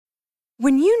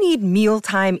When you need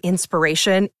mealtime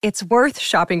inspiration, it's worth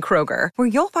shopping Kroger, where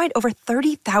you'll find over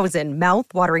 30,000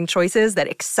 mouth-watering choices that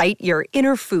excite your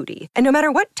inner foodie. And no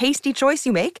matter what tasty choice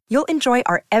you make, you'll enjoy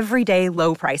our everyday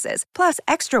low prices, plus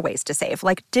extra ways to save,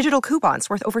 like digital coupons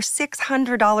worth over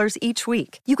 $600 each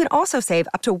week. You can also save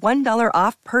up to $1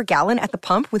 off per gallon at the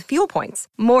pump with fuel points.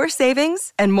 More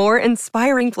savings and more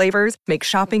inspiring flavors make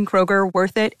shopping Kroger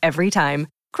worth it every time.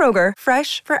 Kroger,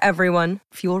 fresh for everyone.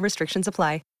 Fuel restrictions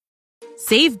apply.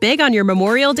 Save big on your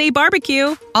Memorial Day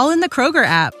barbecue, all in the Kroger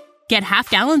app. Get half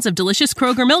gallons of delicious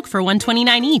Kroger milk for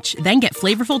 $1.29 each. Then get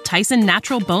flavorful Tyson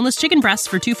natural boneless chicken breasts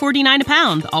for $2.49 a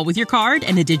pound, all with your card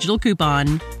and a digital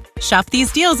coupon. Shop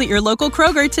these deals at your local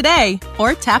Kroger today,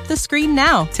 or tap the screen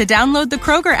now to download the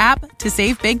Kroger app to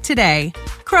save big today.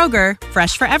 Kroger,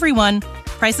 fresh for everyone.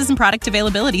 Prices and product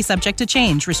availability subject to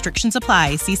change. Restrictions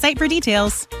apply. See site for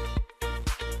details.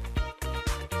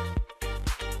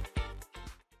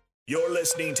 You're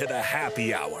listening to the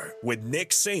Happy Hour with Nick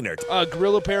Sainert. A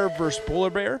gorilla bear versus polar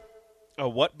bear. A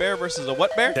what bear versus a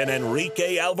what bear? And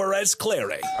Enrique Alvarez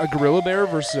Clary. A gorilla bear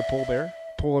versus a polar bear.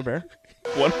 Polar bear.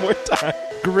 One more time.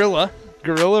 Gorilla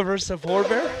versus a polar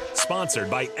bear. Sponsored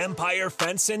by Empire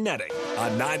Fence and Netting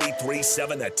on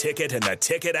 93.7 The Ticket and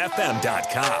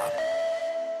theticketfm.com.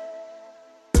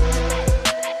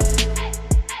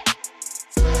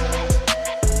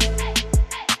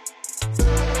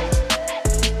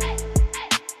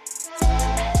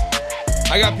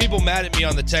 I got people mad at me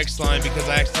on the text line because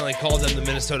I accidentally called them the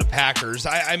Minnesota Packers.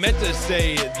 I meant to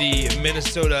say the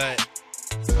Minnesota,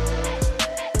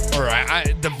 or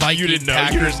the Vikings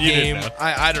Packers game.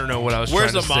 I don't know what I was trying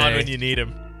to say. Where's Amon when you need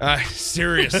him?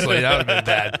 Seriously, that would have been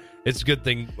bad. It's a good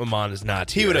thing Amon is not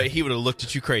here. He would have looked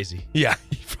at you crazy. Yeah,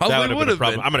 he probably would have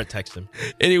been. I'm going to text him.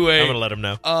 Anyway, I'm going to let him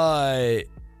know.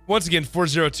 Once again,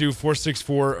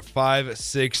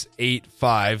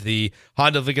 402-464-5685. The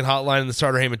Honda Lincoln Hotline and the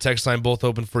Starter Heyman text line both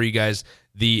open for you guys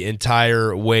the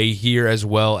entire way here, as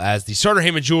well as the Starter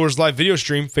Heyman Jewelers live video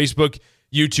stream, Facebook,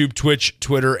 YouTube, Twitch,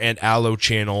 Twitter, and Allo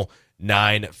Channel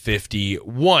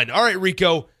 951. All right,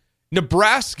 Rico,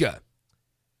 Nebraska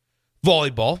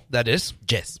volleyball, that is.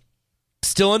 Yes.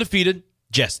 Still undefeated.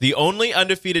 Yes, the only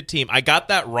undefeated team. I got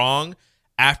that wrong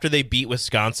after they beat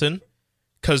Wisconsin,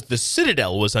 because the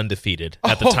Citadel was undefeated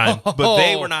at the time, but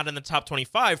they were not in the top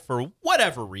 25 for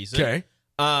whatever reason. Okay.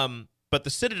 But the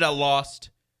Citadel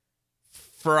lost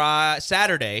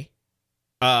Saturday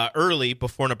early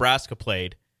before Nebraska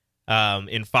played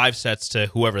in 5 sets to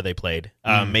whoever they played,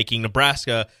 making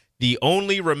Nebraska the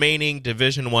only remaining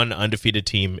Division I undefeated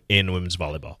team in women's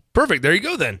volleyball. Perfect. There you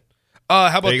go then.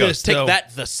 How about this? Take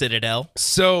that, the Citadel.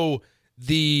 So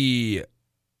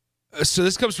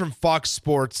this comes from Fox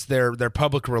Sports, their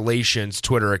public relations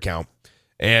Twitter account.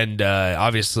 And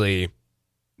obviously,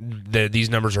 these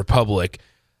numbers are public.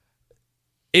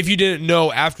 If you didn't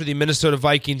know, after the Minnesota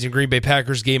Vikings and Green Bay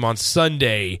Packers game on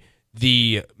Sunday,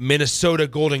 the Minnesota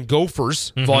Golden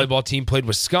Gophers volleyball team played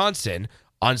Wisconsin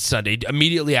on Sunday.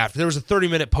 Immediately after, there was a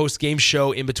 30-minute post-game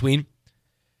show in between.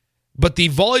 But the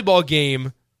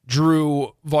volleyball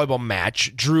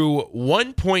match drew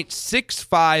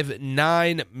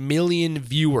 1.659 million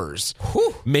viewers,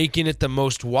 making it the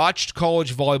most watched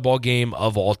college volleyball game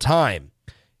of all time.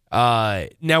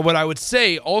 Now, what I would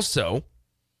say also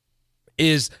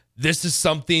is this is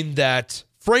something that,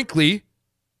 frankly,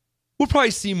 we'll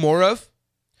probably see more of.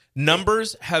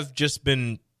 Numbers have just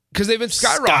been because they've been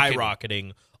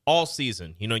skyrocketing all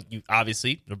season. You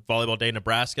obviously Volleyball Day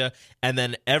Nebraska, and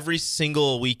then every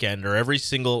single weekend or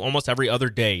almost every other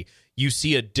day, you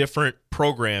see a different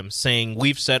program saying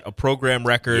we've set a program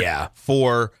record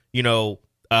for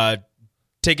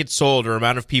tickets sold or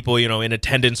amount of people in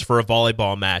attendance for a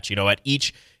volleyball match. at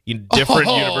each different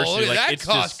university. It's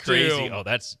just crazy. Oh,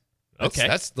 that's okay.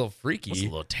 That's a little freaky. That's a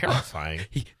little terrifying.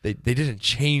 They didn't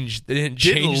change. They didn't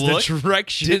change the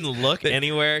direction. Didn't look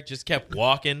anywhere. Just kept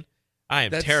walking. I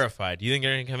am terrified. Do you think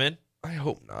they're going to come in? I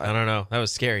hope not. I don't know. That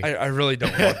was scary. I really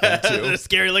don't want them to. A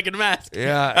scary looking mask.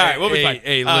 Yeah. All right, we'll be fine.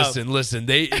 Hey, listen.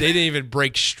 They didn't even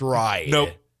break stride.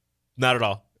 Nope. Not at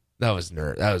all. That was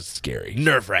scary.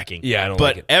 Nerve-wracking. Yeah, I don't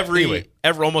like it. Every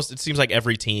almost it seems like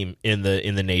every team in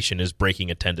the nation is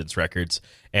breaking attendance records,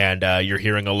 and you're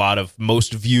hearing a lot of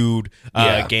most viewed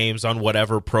games on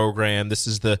whatever program. This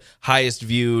is the highest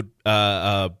viewed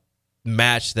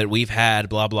match that we've had,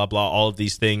 blah, blah, blah, all of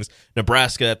these things.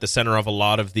 Nebraska at the center of a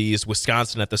lot of these,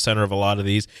 Wisconsin at the center of a lot of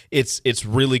these. It's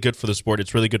really good for the sport.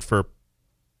 It's really good for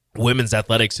women's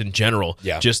athletics in general,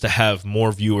 just to have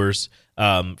more viewers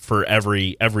for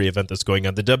every event that's going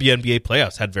on. The WNBA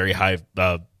playoffs had very high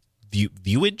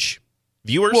viewage.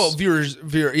 Viewers? Well, viewers,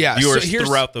 yeah. Viewers So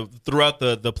throughout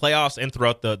the playoffs and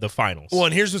throughout the finals. Well,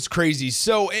 and here's what's crazy.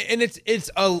 So, and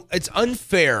it's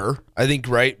unfair, I think,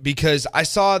 right? Because I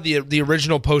saw the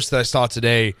original post that I saw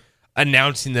today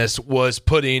announcing this was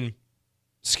putting,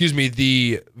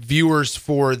 the viewers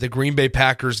for the Green Bay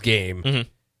Packers game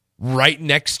right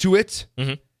next to it.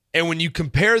 Mm-hmm. And when you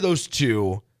compare those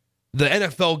two, the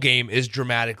NFL game is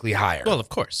dramatically higher. Well, of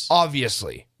course.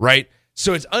 Obviously, right?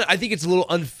 So I think it's a little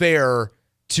unfair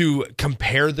to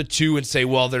compare the two and say,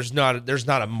 well, there's not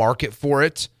a market for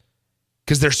it,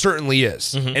 because there certainly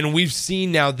is. Mm-hmm. And we've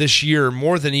seen now this year,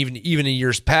 more than even in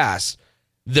years past,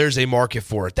 there's a market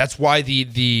for it. That's why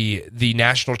the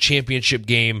national championship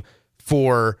game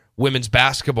for women's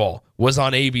basketball was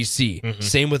on ABC. Mm-hmm.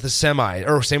 Same with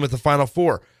same with the Final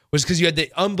Four, was because you had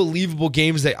the unbelievable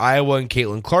games that Iowa and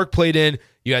Caitlin Clark played in.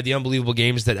 You had the unbelievable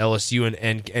games that LSU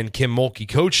and Kim Mulkey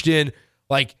coached in.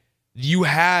 Like, you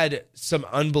had some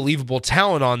unbelievable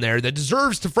talent on there that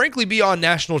deserves to, frankly, be on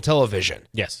national television.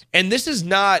 Yes. And this is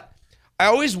not, I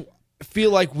always feel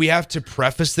like we have to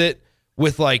preface it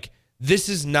with, like, this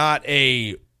is not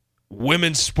a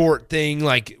women's sport thing,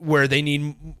 like, where they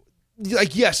need,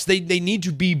 like, yes, they need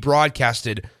to be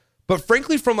broadcasted. But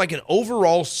frankly, from like an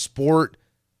overall sport,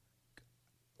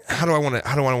 how do I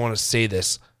want to say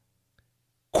this?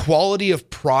 Quality of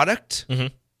product,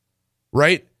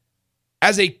 right?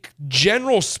 As a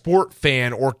general sport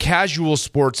fan or casual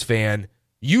sports fan,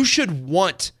 you should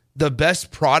want the best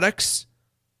products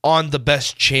on the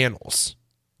best channels.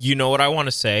 You know what I want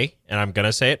to say, and I'm going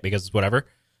to say it because it's whatever.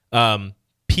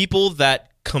 People that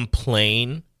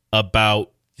complain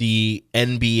about the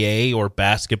NBA or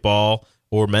basketball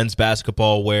or men's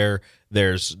basketball where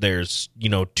there's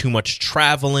too much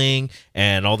traveling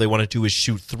and all they want to do is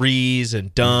shoot threes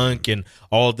and dunk and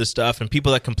all of this stuff, and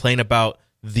people that complain about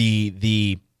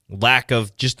the lack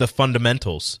of just the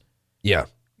fundamentals. Yeah.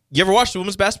 You ever watch the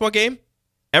women's basketball game?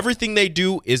 Everything they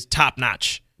do is top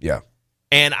notch. Yeah.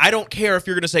 And I don't care if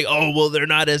you're going to say, oh, well, they're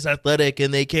not as athletic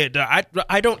and they can't.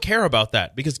 I don't care about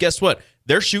that, because guess what?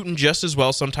 They're shooting just as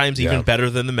well, sometimes even better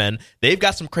than the men. They've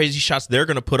got some crazy shots they're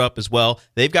going to put up as well.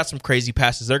 They've got some crazy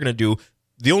passes they're going to do.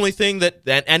 The only thing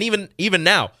and even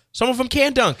now, some of them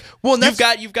can dunk. Well, you've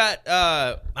got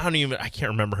I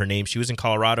can't remember her name. She was in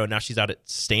Colorado, and now she's out at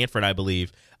Stanford, I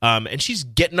believe. And she's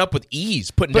getting up with ease,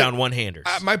 putting down one-handers.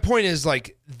 My point is,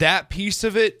 like, that piece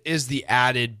of it is the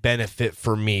added benefit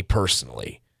for me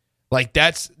personally. Like,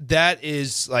 that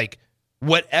is like,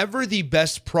 whatever the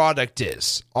best product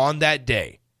is on that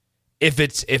day, if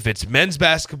it's men's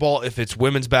basketball, if it's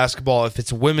women's basketball, if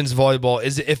it's women's volleyball,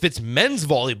 if it's men's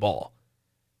volleyball,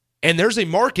 and there's a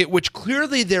market, which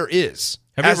clearly there is.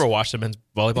 Have you ever watched a men's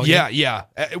volleyball game? Yeah.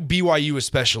 BYU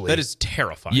especially. That is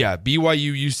terrifying. Yeah,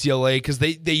 BYU, UCLA, because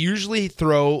they usually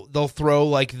throw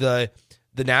like the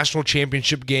national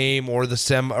championship game or the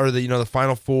the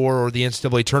Final Four or the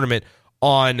NCAA tournament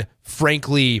on,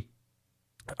 frankly,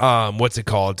 what's it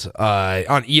called?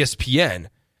 On ESPN.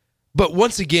 But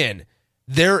once again,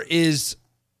 there is,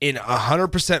 in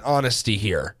 100% honesty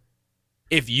here,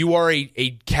 if you are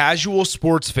a casual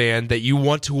sports fan that you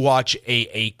want to watch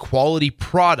a quality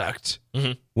product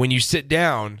when you sit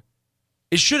down,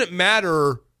 it shouldn't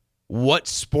matter what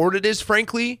sport it is,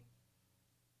 frankly.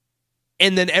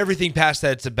 And then everything past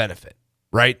that, it's a benefit,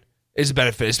 right? It's a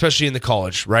benefit, especially in the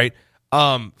college, right?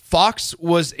 Fox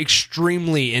was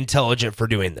extremely intelligent for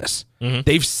doing this.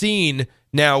 They've seen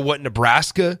now what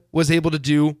Nebraska was able to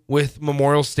do with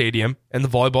Memorial Stadium and the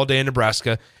volleyball day in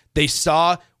Nebraska. They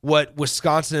saw what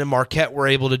Wisconsin and Marquette were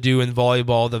able to do in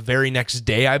volleyball the very next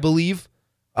day, I believe,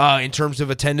 in terms of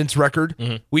attendance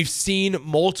record. We've seen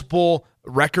multiple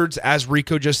records, as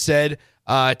Rico just said,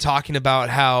 talking about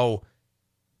how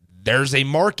there's a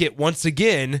market once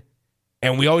again,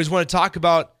 and we always want to talk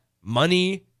about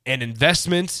money and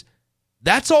investments.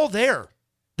 That's all there.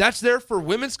 That's there for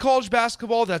women's college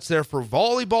basketball. That's there for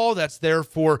volleyball. That's there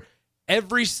for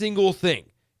every single thing.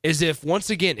 Is if,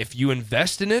 once again, if you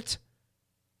invest in it,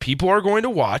 people are going to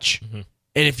watch. And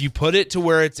if you put it to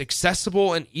where it's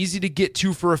accessible and easy to get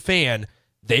to for a fan,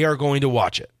 they are going to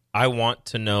watch it. I want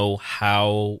to know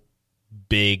how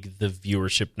big the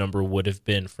viewership number would have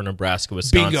been for Nebraska,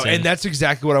 Wisconsin. Bingo, and that's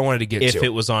exactly what I wanted to get to. If it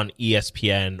was on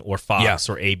ESPN or Fox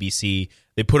or ABC.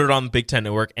 They put it on the Big Ten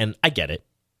Network, and I get it.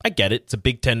 It's a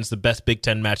Big Ten. It's the best Big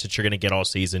Ten match that you're going to get all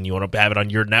season. You want to have it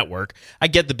on your network. I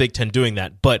get the Big Ten doing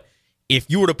that, but if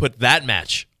you were to put that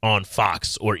match on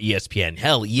Fox or ESPN,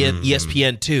 hell,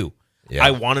 ESPN2,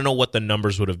 I want to know what the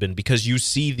numbers would have been, because you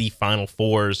see the Final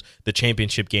Fours, the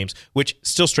championship games, which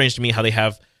still strange to me how they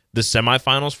have the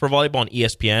semifinals for volleyball on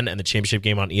ESPN and the championship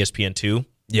game on ESPN2.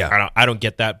 Yeah. I don't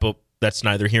get that, but that's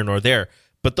neither here nor there.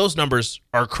 But those numbers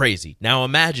are crazy. Now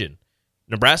imagine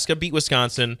Nebraska beat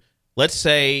Wisconsin. Let's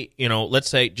say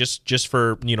just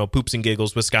for, poops and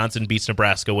giggles, Wisconsin beats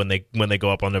Nebraska when they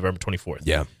go up on November 24th.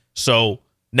 Yeah. So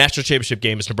national championship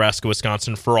game is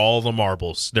Nebraska-Wisconsin for all the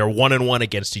marbles. They're 1-1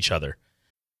 against each other.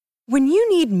 When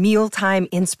you need mealtime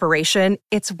inspiration,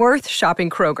 it's worth shopping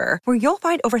Kroger, where you'll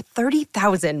find over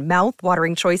 30,000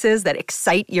 mouth-watering choices that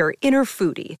excite your inner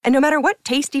foodie. And no matter what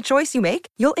tasty choice you make,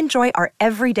 you'll enjoy our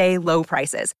everyday low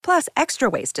prices, plus extra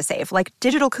ways to save, like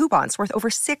digital coupons worth over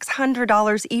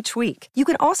 $600 each week. You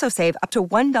can also save up to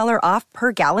 $1 off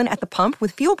per gallon at the pump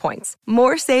with fuel points.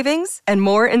 More savings and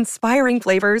more inspiring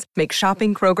flavors make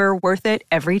shopping Kroger worth it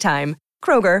every time.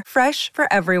 Kroger, fresh for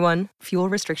everyone. Fuel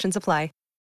restrictions apply.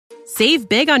 Save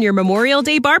big on your Memorial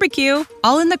Day barbecue,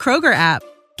 all in the Kroger app.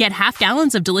 Get half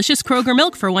gallons of delicious Kroger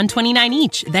milk for $1.29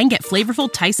 each. Then get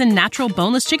flavorful Tyson natural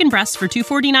boneless chicken breasts for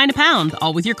 $2.49 a pound,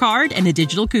 all with your card and a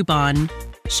digital coupon.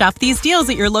 Shop these deals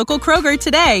at your local Kroger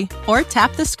today, or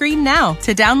tap the screen now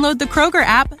to download the Kroger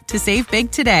app to save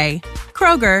big today.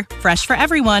 Kroger, fresh for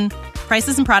everyone.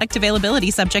 Prices and product availability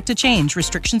subject to change.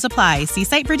 Restrictions apply. See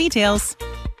site for details.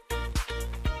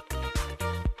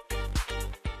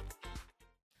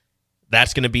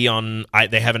 That's going to be on,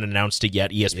 they haven't announced it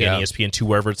yet, ESPN, ESPN2,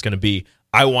 wherever it's going to be.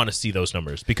 I want to see those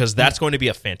numbers because that's going to be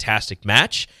a fantastic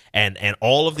match, and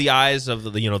all of the eyes of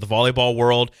the volleyball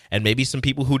world and maybe some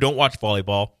people who don't watch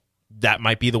volleyball, that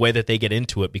might be the way that they get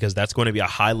into it because that's going to be a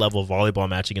high-level volleyball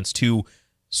match against two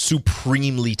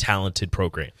supremely talented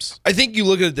programs. I think you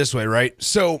look at it this way, right?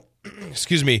 So,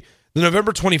 excuse me, the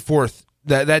November 24th,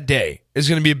 that day is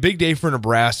going to be a big day for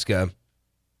Nebraska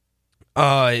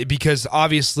because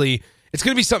obviously it's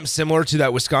going to be something similar to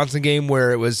that Wisconsin game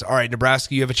where it was, all right,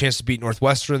 Nebraska, you have a chance to beat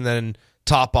Northwestern, then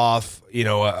top off,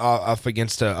 off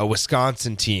against a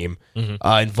Wisconsin team in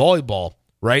volleyball,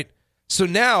 right? So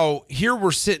now here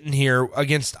we're sitting here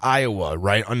against Iowa,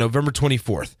 right, on November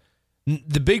 24th.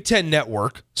 The Big Ten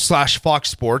Network / Fox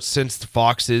Sports, since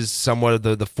Fox is somewhat of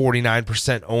the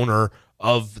 49% owner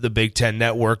of the Big Ten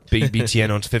Network, BTN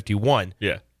owns 51.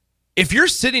 Yeah. If you're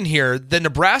sitting here, the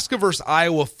Nebraska versus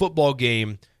Iowa football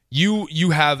game,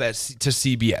 you have to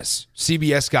CBS.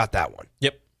 CBS got that one.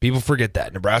 Yep. People forget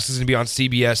that. Nebraska's going to be on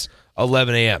CBS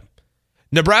 11 a.m.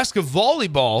 Nebraska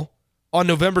volleyball on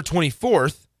November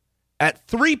 24th at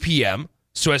 3 p.m.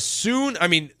 So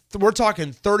we're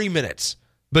talking 30 minutes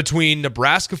between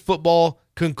Nebraska football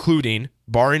concluding,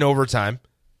 barring overtime,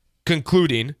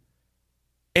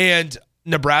 and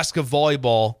Nebraska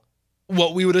volleyball,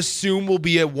 what we would assume will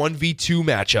be a 1v2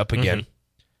 matchup again,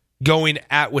 going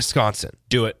at Wisconsin.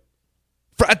 Do it.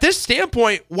 At this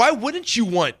standpoint, why wouldn't you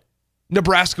want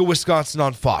Nebraska-Wisconsin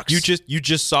on Fox? You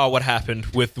just saw what happened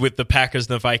with the Packers,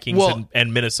 the Vikings,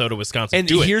 and Minnesota-Wisconsin. And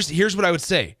here's what I would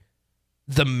say.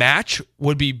 The match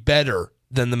would be better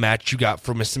than the match you got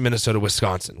from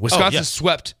Minnesota-Wisconsin. Wisconsin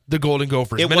swept the Golden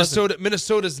Gophers.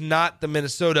 Minnesota's not the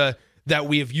Minnesota that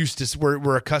we have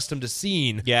we're accustomed to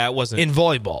seeing. Yeah, it wasn't in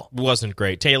volleyball. It wasn't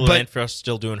great. Taylor Lanfrost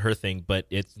still doing her thing, but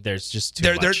there's just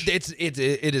too much.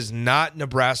 It is not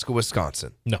Nebraska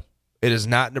Wisconsin. No, it is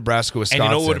not Nebraska Wisconsin.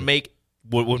 And you know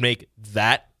what would make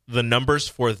that the numbers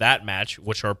for that match,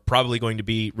 which are probably going to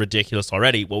be ridiculous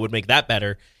already. What would make that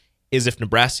better is if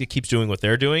Nebraska keeps doing what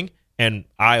they're doing and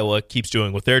Iowa keeps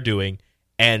doing what they're doing,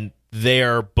 and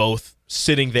they're both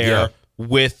sitting there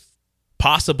with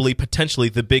potentially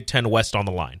the Big Ten West on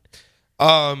the line.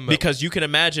 Because you can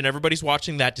imagine everybody's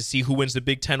watching that to see who wins the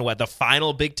Big Ten West, the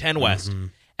final Big Ten West.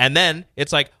 And then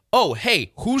it's like, oh,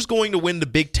 hey, who's going to win the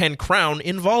Big Ten crown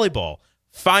in volleyball?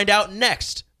 Find out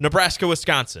next. Nebraska,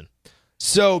 Wisconsin.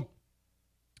 So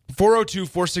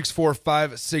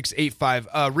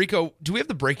 402-464-5685. Rico, do we have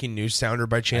the breaking news sounder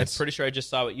by chance? I'm pretty sure I just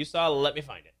saw what you saw. Let me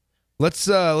find it. Let's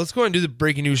go and do the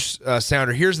breaking news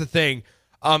sounder. Here's the thing.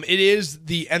 It is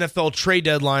the NFL trade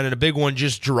deadline, and a big one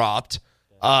just dropped.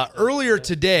 Earlier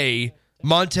today,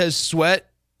 Montez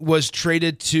Sweat was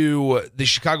traded to the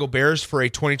Chicago Bears for a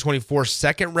 2024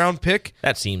 second-round pick.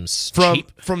 That seems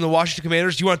cheap. From the Washington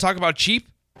Commanders. Do you want to talk about cheap?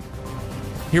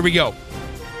 Here we go.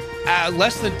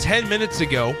 Less than 10 minutes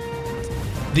ago,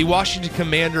 the Washington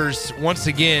Commanders once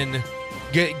again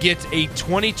get a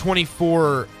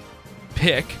 2024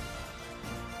 pick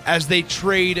as they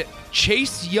trade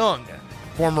Chase Young,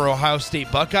 former Ohio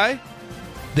State Buckeye.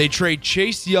 They trade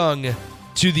Chase Young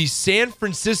to the San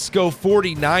Francisco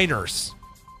 49ers.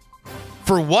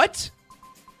 For what?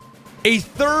 A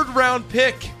third-round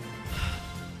pick.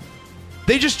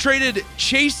 They just traded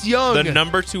Chase Young. The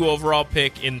number 2 overall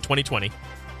pick in 2020.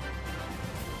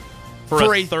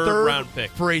 For a third round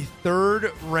pick. For a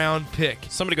third round pick.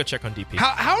 Somebody go check on DP.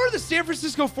 How are the San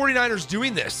Francisco 49ers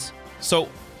doing this? So,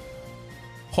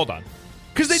 hold on.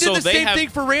 Because they did the same thing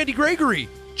for Randy Gregory.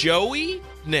 Joey,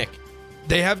 Nick.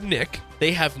 They have Nick.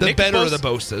 They have the Nick better Bosa. of the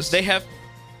Bosas. They have.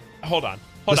 Hold on.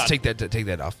 Let's take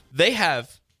that off. They have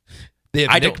Nick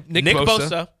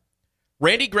Bosa,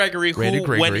 Randy Gregory, who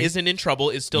when isn't in trouble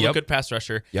is still a good pass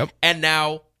rusher. Yep. And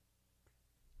now,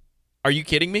 are you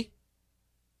kidding me?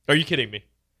 Are you kidding me?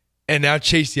 And now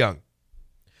Chase Young.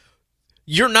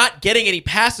 You're not getting any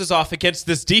passes off against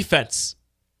this defense.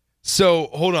 So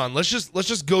hold on. Let's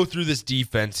just go through this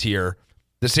defense here.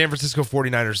 The San Francisco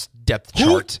 49ers depth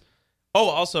chart. Oh,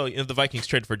 also, the Vikings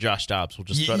traded for Josh Dobbs. We'll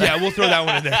just throw we'll throw that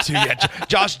one in there too. Yeah,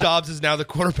 Josh Dobbs is now the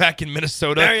quarterback in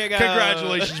Minnesota. There you go.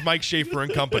 Congratulations, Mike Schaefer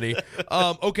and company.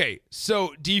 Okay,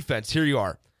 so defense. Here you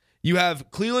are. You have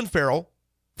Cleveland Farrell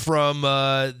from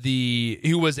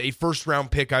who was a first round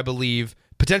pick, I believe,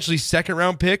 potentially second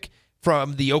round pick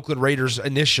from the Oakland Raiders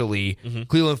initially. Mm-hmm.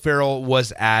 Cleveland Farrell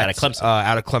was out of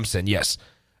Clemson. Yes.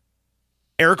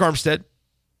 Eric Armstead.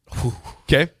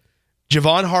 Okay.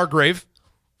 Javon Hargrave.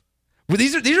 Well,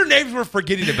 these are names we're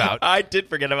forgetting about. I did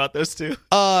forget about those two.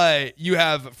 You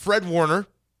have Fred Warner.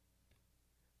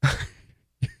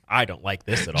 I don't like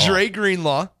this at all. Dre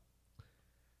Greenlaw.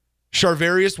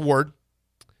 Charvarius Ward.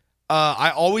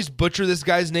 I always butcher this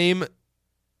guy's name.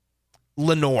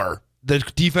 Lenore, the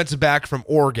defensive back from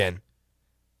Oregon.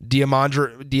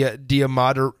 Diamondre.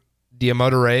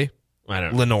 I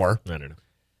don't know. Lenore. I don't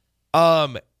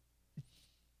know.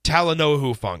 Talanoa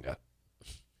Hufanga.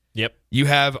 Yep. You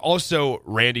have also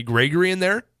Randy Gregory in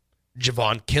there.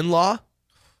 Javon Kinlaw.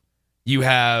 You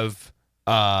have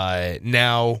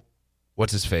now,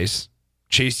 what's his face?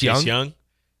 Chase Young.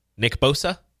 Nick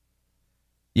Bosa.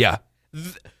 Yeah.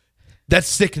 That's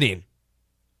sickening.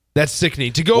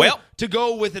 To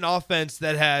go with an offense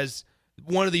that has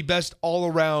one of the best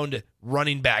all-around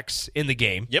running backs in the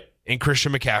game. Yep. In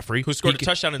Christian McCaffrey. Who scored a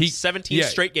touchdown in 17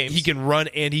 straight games. He can run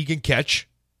and he can catch,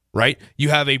 right? You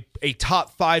have a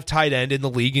top 5 tight end in the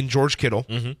league in George Kittle.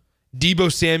 Mm-hmm.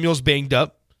 Deebo Samuel's banged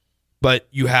up, but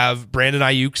you have Brandon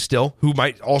Ayuk still, who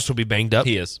might also be banged up.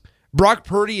 He is. Brock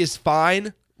Purdy is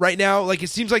fine right now. Like, it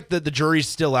seems like the jury's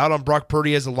still out on Brock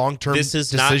Purdy as a long-term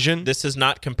decision. This is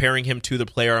not comparing him to the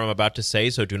player I'm about to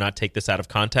say, so do not take this out of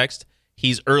context.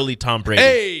 He's early Tom Brady.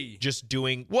 Hey! Just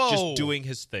doing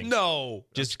his thing. No.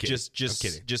 Just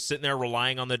sitting there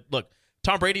relying on the look.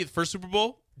 Tom Brady, the first Super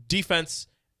Bowl, defense,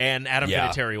 and Adam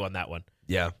Vinatieri won that one.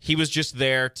 Yeah. He was just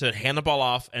there to hand the ball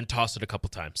off and toss it a couple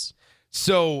times.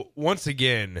 So, once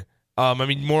again,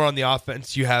 more on the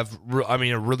offense, you have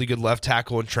a really good left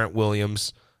tackle in Trent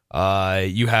Williams.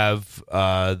 You have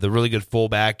the really good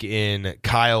fullback in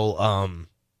Kyle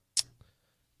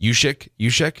Juszczyk.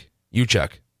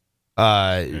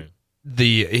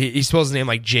 He spells his name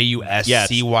like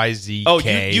Juscyzk. Oh,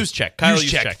 Juszczyk. Kyle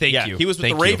Juszczyk. Thank you. He was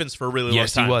with the Ravens for a really long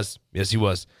time. Yes, he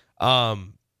was.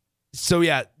 So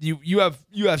yeah, you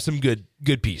have some good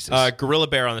pieces. Gorilla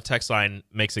Bear on the text line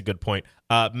makes a good point.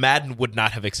 Madden would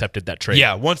not have accepted that trade.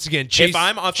 Yeah, once again, if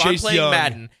I'm playing Young,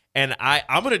 Madden, and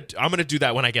I'm gonna do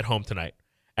that when I get home tonight,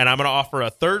 and I'm gonna offer a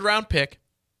 3rd round pick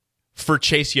for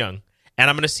Chase Young, and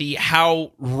I'm gonna see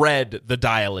how red the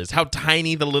dial is, how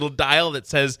tiny the little dial that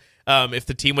says if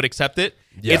the team would accept it.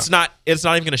 Yeah. It's not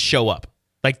even gonna show up.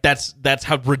 Like that's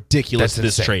how ridiculous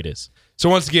this trade is. So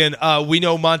once again, we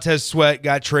know Montez Sweat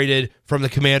got traded from the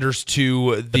Commanders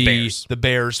to the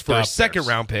Bears for a 2nd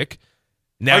round pick.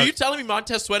 Now, are you telling me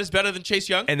Montez Sweat is better than Chase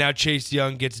Young? And now Chase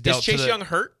Young gets dealt. Is Chase Young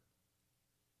hurt?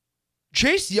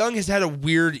 Chase Young has had a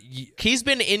weird. He's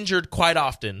been injured quite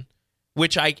often,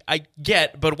 which I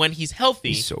get. But when he's healthy,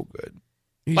 he's so good.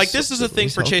 This is the thing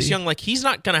for Chase Young. Like, he's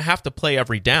not going to have to play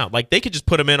every down. Like, they could just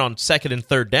put him in on 2nd and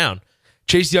 3rd down.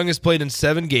 Chase Young has played in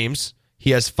 7 games. He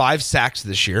has 5 sacks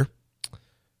this year.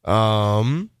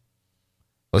 Let's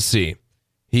see.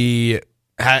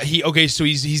 So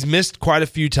he's missed quite a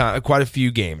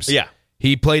few games. Yeah.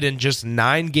 He played in just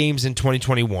 9 games in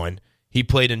 2021. He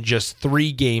played in just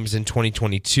 3 games in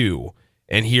 2022.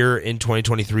 And here in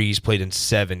 2023, he's played in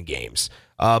 7 games.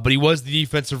 But he was the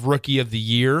defensive rookie of the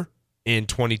year in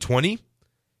 2020.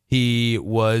 He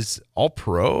was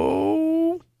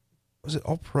All-Pro. Was it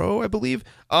All-Pro, I believe?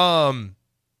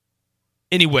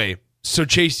 Anyway, so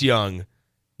Chase Young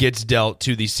gets dealt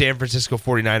to the San Francisco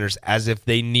 49ers as if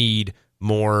they need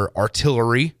more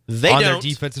artillery their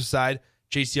defensive side.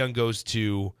 Chase Young goes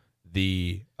to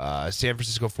the San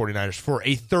Francisco 49ers for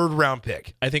a 3rd round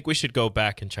pick. I think we should go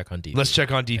back and check on DP. Let's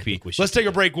check on DP. Let's take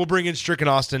a break. We'll bring in Strick and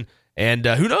Austin, and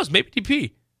who knows, maybe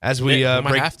DP as we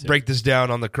break this down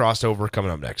on the crossover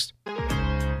coming up next.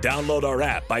 Download our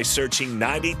app by searching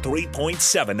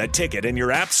 93.7 The Ticket in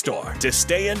your app store to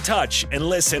stay in touch and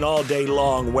listen all day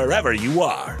long wherever you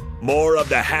are. More of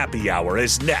the Happy Hour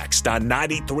is next on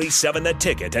 93.7 The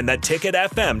Ticket and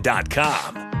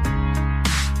theticketfm.com.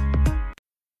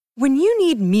 When you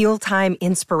need mealtime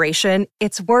inspiration,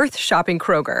 it's worth shopping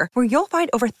Kroger, where you'll find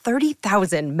over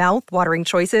 30,000 mouth-watering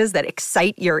choices that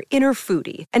excite your inner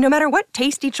foodie. And no matter what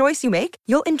tasty choice you make,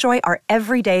 you'll enjoy our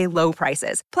everyday low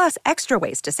prices, plus extra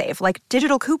ways to save, like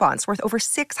digital coupons worth over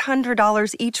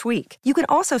 $600 each week. You can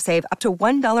also save up to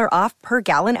 $1 off per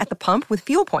gallon at the pump with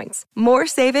fuel points. More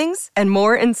savings and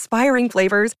more inspiring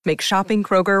flavors make shopping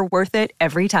Kroger worth it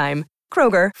every time.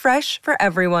 Kroger, fresh for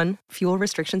everyone. Fuel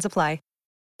restrictions apply.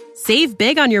 Save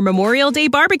big on your Memorial Day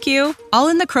barbecue, all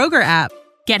in the Kroger app.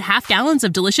 Get half gallons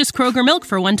of delicious Kroger milk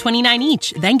for $1.29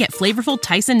 each. Then get flavorful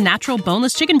Tyson natural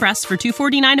boneless chicken breasts for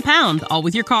 $2.49 a pound, all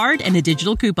with your card and a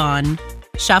digital coupon.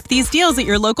 Shop these deals at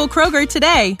your local Kroger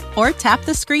today, or tap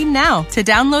the screen now to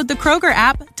download the Kroger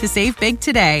app to save big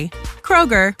today.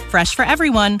 Kroger, fresh for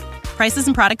everyone. Prices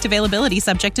and product availability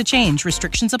subject to change.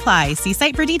 Restrictions apply. See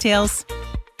site for details.